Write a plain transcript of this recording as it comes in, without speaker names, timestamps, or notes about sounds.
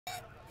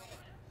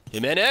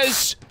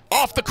Jimenez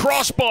off the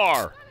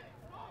crossbar.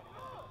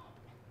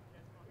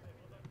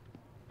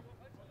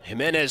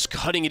 Jimenez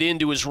cutting it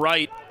into his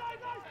right,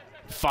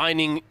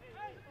 finding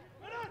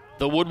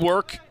the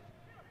woodwork.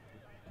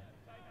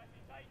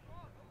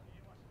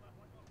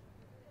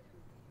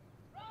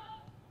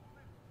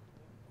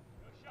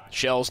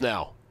 Shells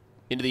now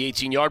into the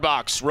 18-yard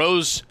box.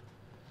 Rose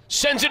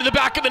sends it to the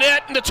back of the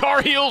net, and the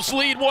Tar Heels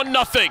lead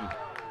 1-0.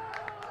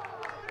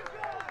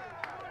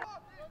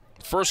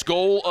 First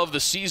goal of the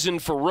season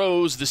for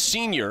Rose, the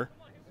senior.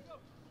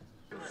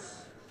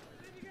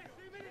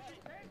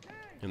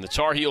 And the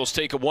Tar Heels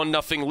take a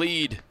 1-0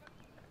 lead.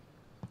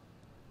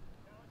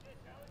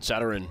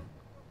 Satterin.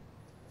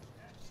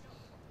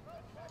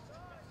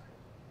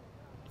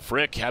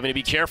 Frick having to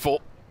be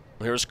careful.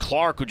 Here's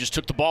Clark, who just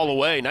took the ball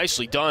away.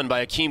 Nicely done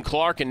by Akeem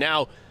Clark, and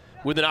now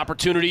with an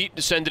opportunity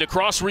to send it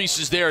across. Reese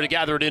is there to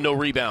gather it in, no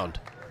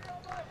rebound.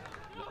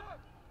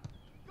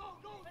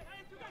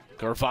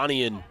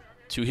 Garvanian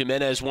to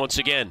Jimenez once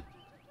again.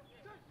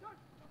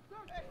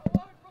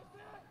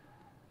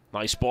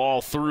 Nice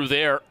ball through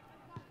there.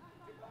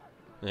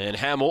 And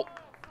Hamill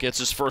gets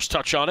his first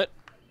touch on it.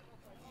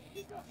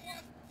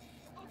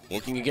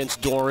 Working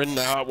against Doran,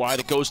 now out wide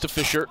it goes to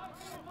Fisher.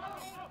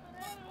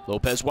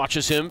 Lopez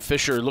watches him.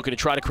 Fisher looking to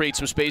try to create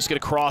some space, get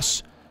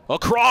across,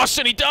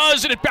 and he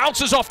does, and it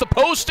bounces off the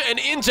post and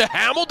into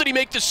Hamill. Did he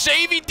make the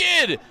save? He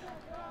did.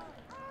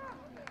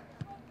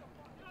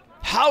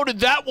 How did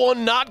that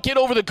one not get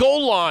over the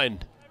goal line?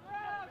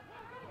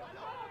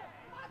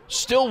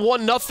 Still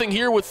 1-0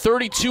 here with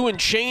 32 and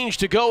change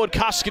to go at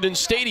Koskinen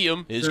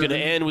Stadium. Is going to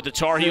end with the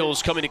Tar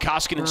Heels coming to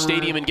Koskinen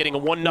Stadium and getting a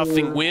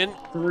 1-0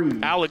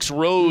 win. Alex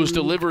Rose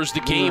delivers the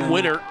game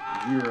winner.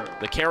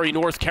 The Cary,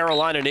 North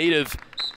Carolina native